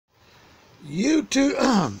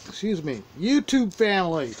YouTube, excuse me, YouTube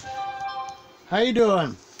family. How you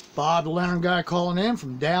doing? Bob the Lantern Guy calling in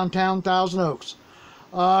from downtown Thousand Oaks.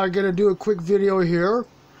 I'm gonna do a quick video here.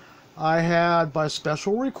 I had by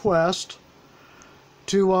special request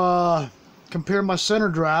to compare my center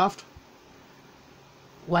draft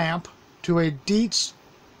lamp to a Dietz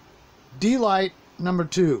D-Light number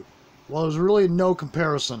 2. Well, there's really no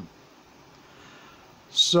comparison.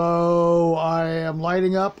 So I am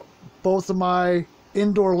lighting up both of my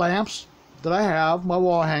indoor lamps that I have, my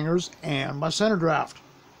wall hangers, and my center draft,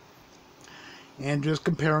 and just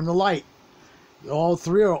comparing the light. All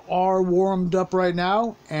three are warmed up right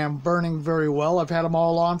now and burning very well. I've had them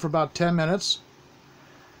all on for about 10 minutes.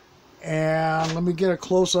 And let me get a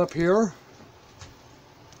close-up here.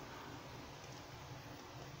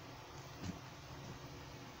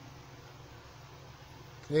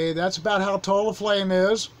 Okay, that's about how tall the flame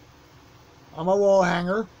is on my wall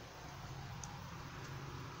hanger.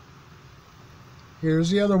 Here's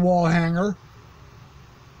the other wall hanger.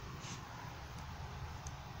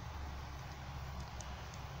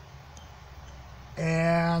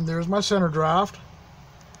 And there's my center draft.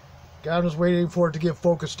 I'm just waiting for it to get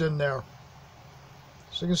focused in there.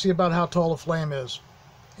 So you can see about how tall the flame is.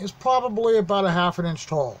 It's probably about a ½ an inch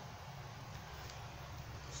tall.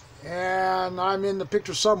 And I'm in the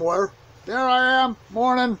picture somewhere. There I am,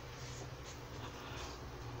 morning.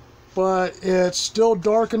 But it's still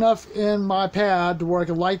dark enough in my pad to where I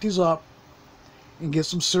can light these up and get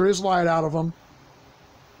some serious light out of them.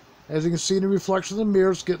 As you can see in the reflection of the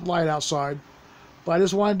mirror, it's getting light outside. But I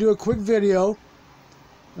just want to do a quick video.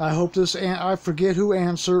 I hope this, I forget who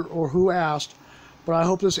answered or who asked, but I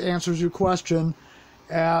hope this answers your question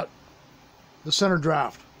at the center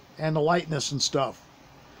draft and the lightness and stuff.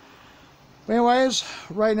 Anyways,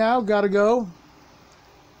 right now, gotta go.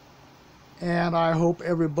 And I hope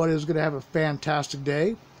everybody is going to have a fantastic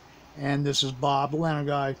day. And this is Bob the Lantern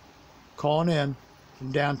Guy calling in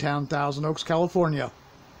from downtown Thousand Oaks, California.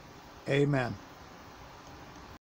 Amen.